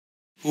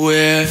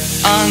We're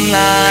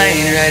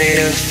online, ready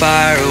to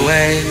fire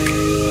away.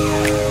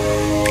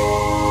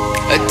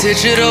 A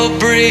digital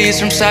breeze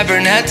from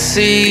cybernet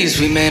seas.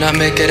 We may not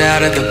make it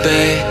out of the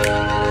bay.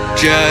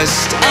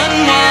 Just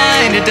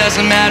unwind, it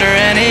doesn't matter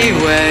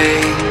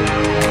anyway.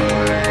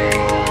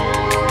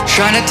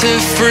 Try not to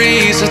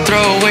freeze or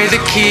throw away the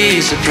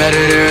keys. The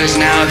predator is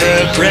now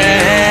the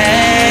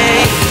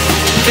prey.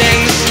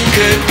 Things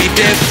could be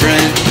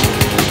different.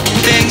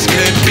 Things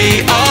could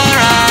be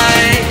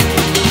alright.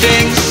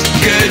 Things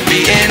could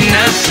be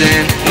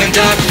innocent when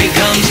dark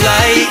becomes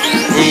light.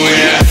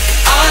 We're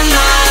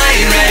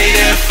online, ready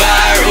to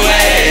fire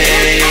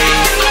away.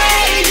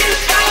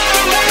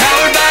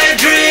 Powered by a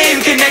dream,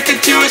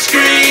 connected to a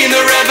screen.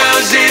 The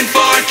rebels in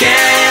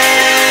FoeKid.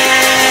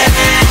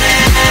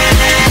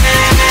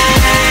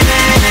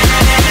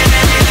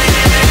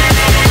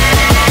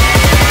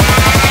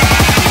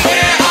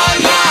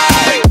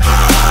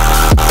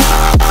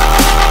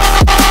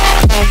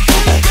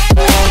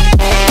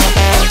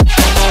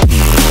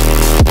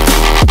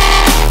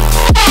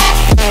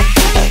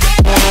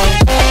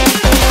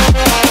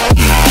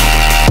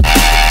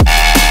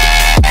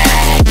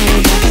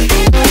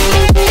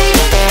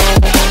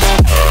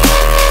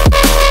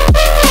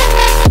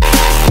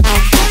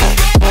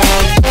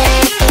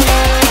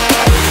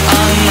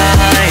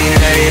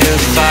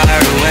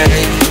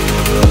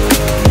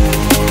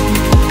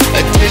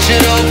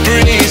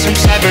 From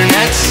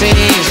cybernet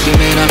seas, we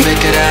may not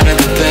make it out of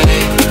the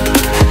bay.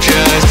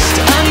 Just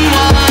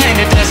unwind,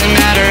 it doesn't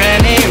matter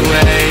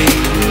anyway.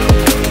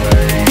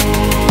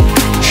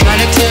 Try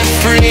not to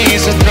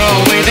freeze or throw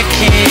away the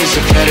keys.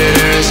 The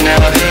predator is now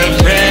the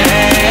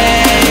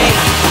prey.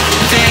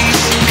 Things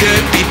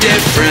could be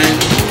different.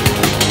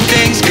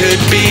 Things could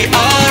be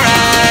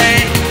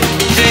alright.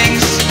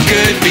 Things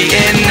could be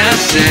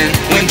innocent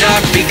when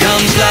dark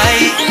becomes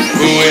light.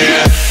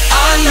 We're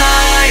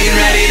online,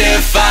 ready to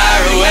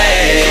fire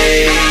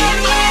away.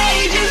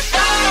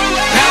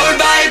 Powered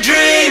by a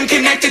dream,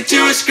 connected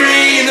to a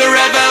screen. The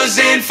rebels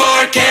in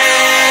FoeKid.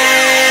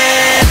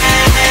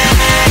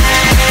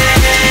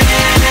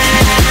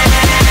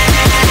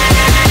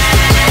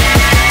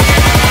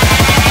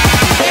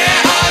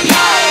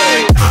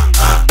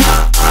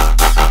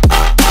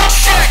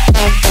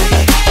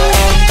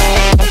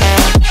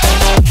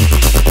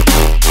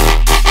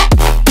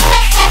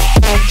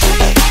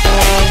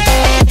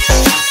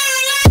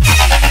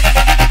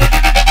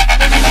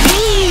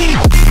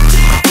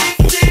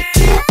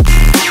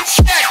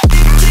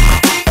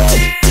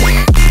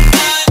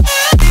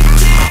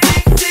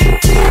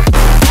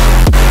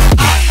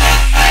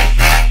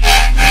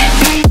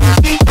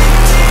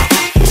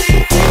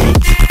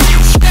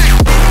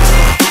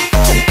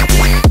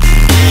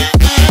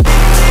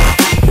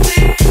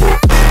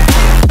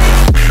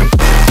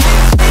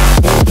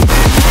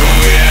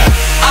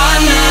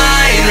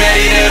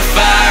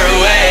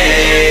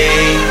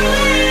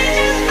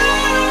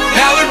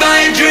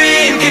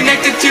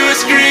 To a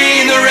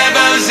screen, the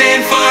rebels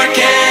in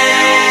FoeKid.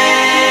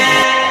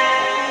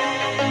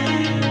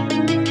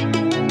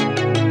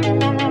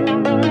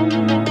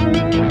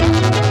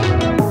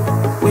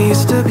 We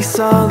used to be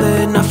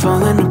solid, not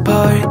falling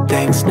apart.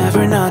 Things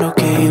never not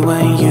okay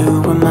when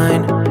you were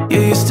mine.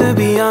 You used to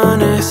be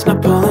honest,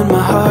 not pulling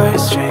my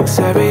heartstrings.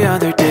 Every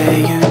other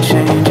day you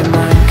change your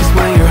mind. Cause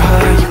when you're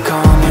high, you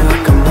call me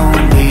like I'm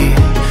lonely.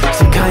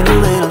 Some kind of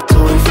little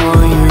toy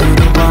for you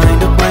to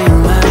wind up when you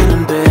land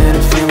in bed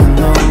and feeling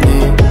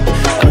lonely.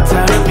 I'm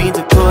tired of being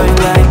deployed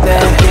like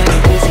that.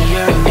 Getting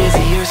busier and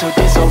busier, so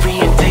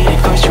disorientated.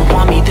 First you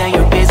want me, then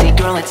you're busy.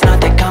 Girl, it's not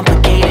that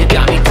complicated.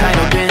 Got me tied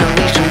up in a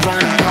leash and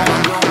running, going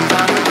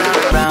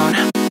round,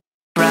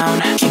 round.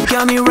 You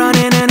got me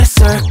running in a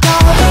circle.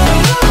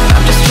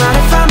 I'm just trying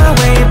to find my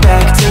way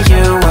back to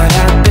you. What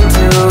happened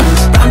to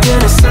us? Round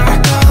in a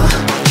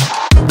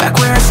circle. Back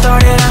where I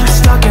started, I'm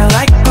stuck in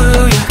like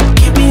glue. You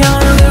keep me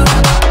on a loop.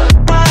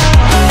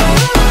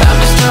 I'm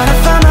just trying to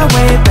find my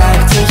way back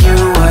to you.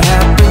 What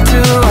happened to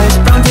us?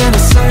 Round in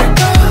a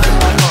circle.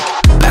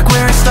 Back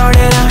where I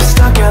started, I'm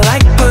stuck in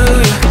like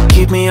glue. You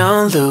keep me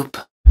on loop.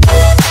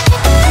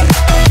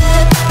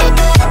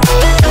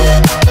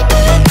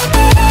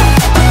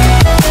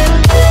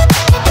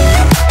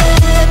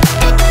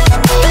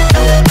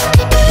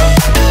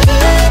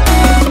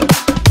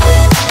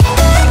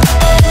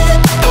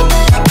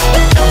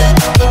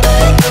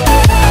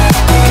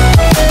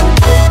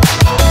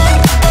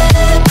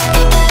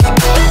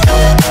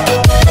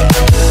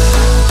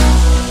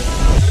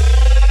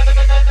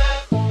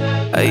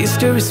 I used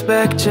to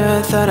respect you,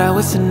 thought I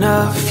was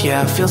enough.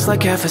 Yeah, feels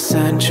like half a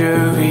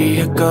century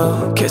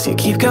ago. Cause you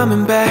keep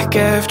coming back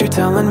after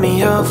telling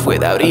me off,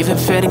 without even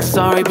fitting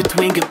sorry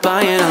between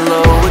goodbye and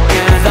hello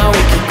again. Thought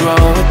we could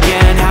grow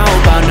again, how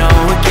about no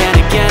again,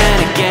 again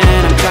and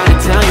again. I'm trying to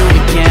tell you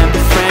we can't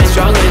be friends,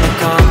 struggling to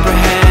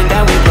comprehend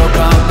that we broke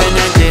up and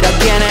ended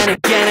again and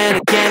again and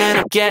again. And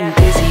I'm getting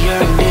busier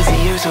and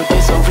busier, so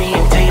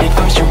disorientated.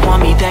 First you want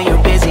me, then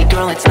you're busy.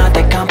 Girl, it's not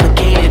that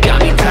complicated.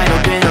 Got me tied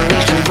up in a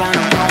leash and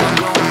running,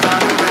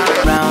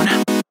 round.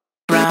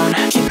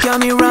 You got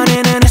me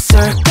running in a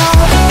circle.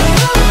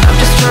 I'm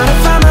just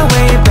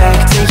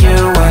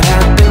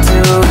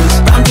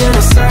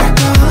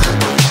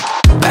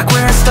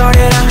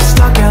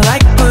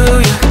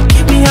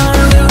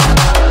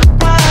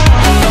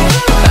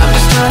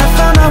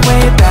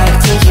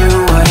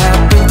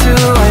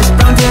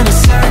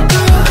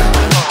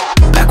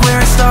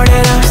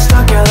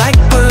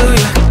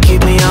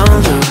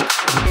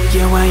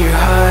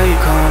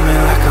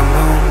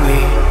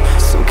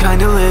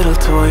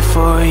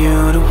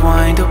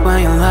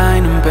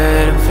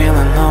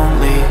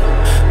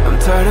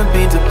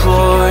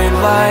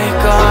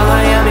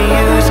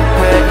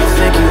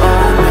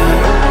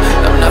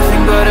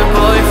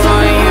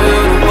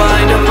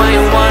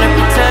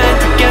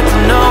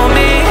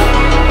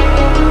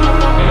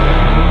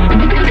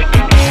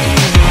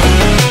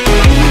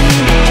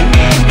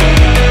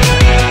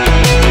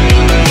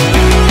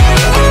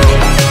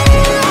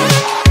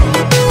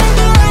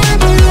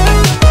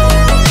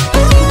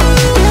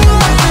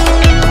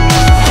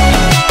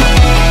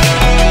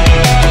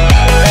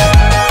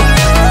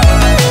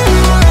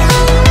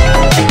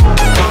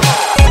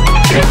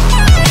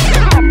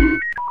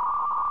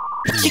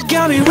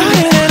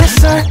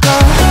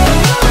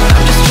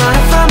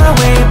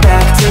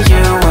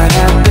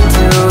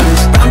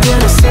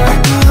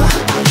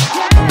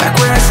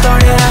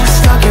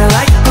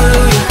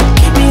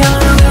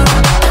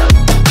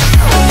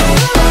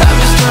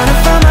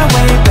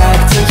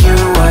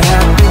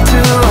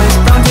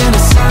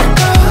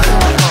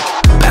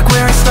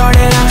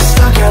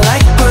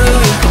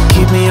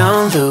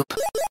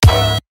loop.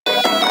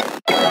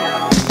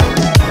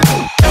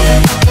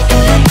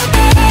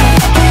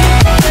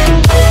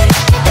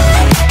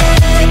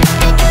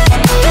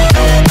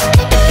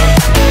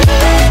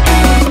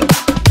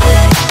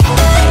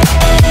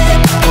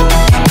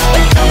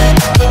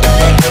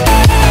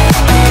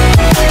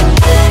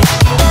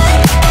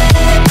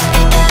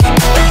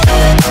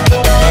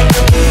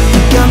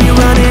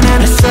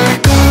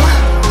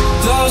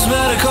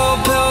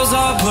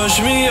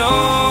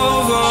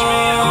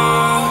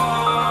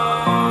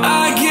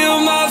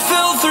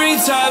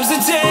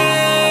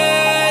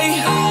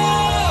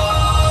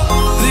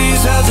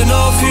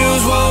 Ethanol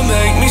fumes won't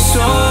make me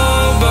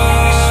sober.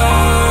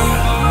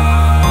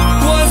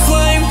 One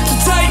flame to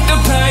take the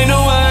pain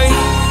away.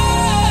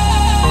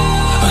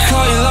 I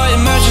caught you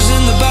lighting matches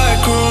in the back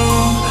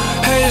room.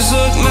 Haters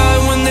look mad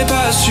when they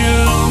pass you.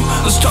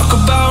 Let's talk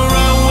about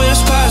round when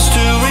it's past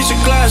due. Reach a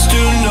glass,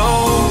 do no.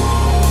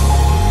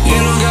 You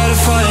don't gotta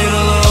fight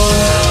alone.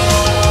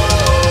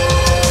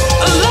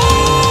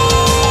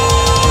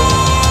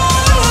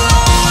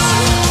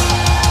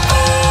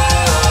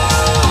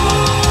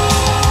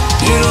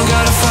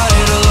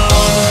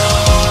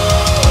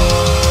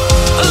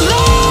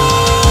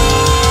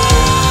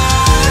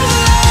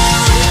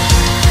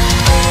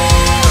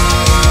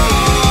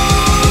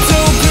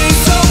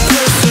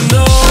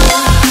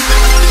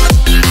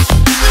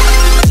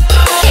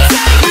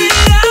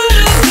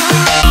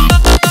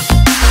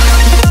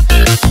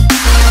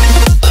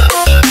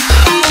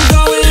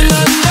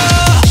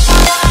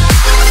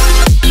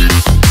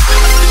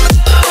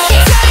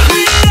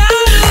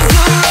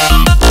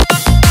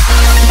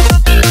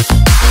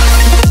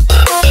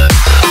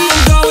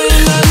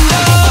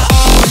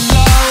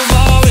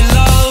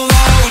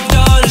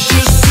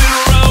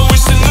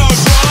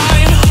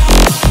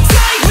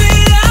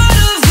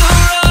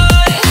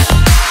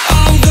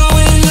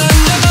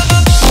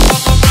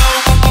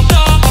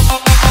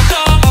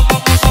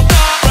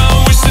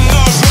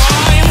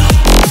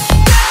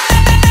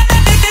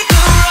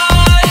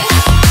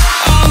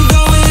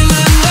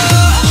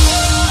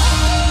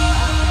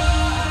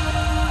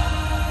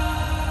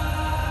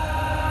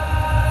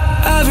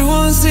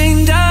 Everyone's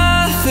seen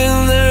death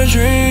in their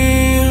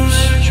dreams,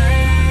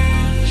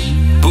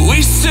 but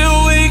we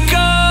still wake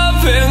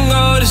up and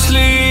go to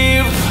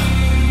sleep.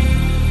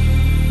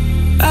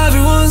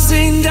 Everyone's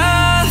seen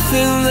death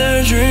in their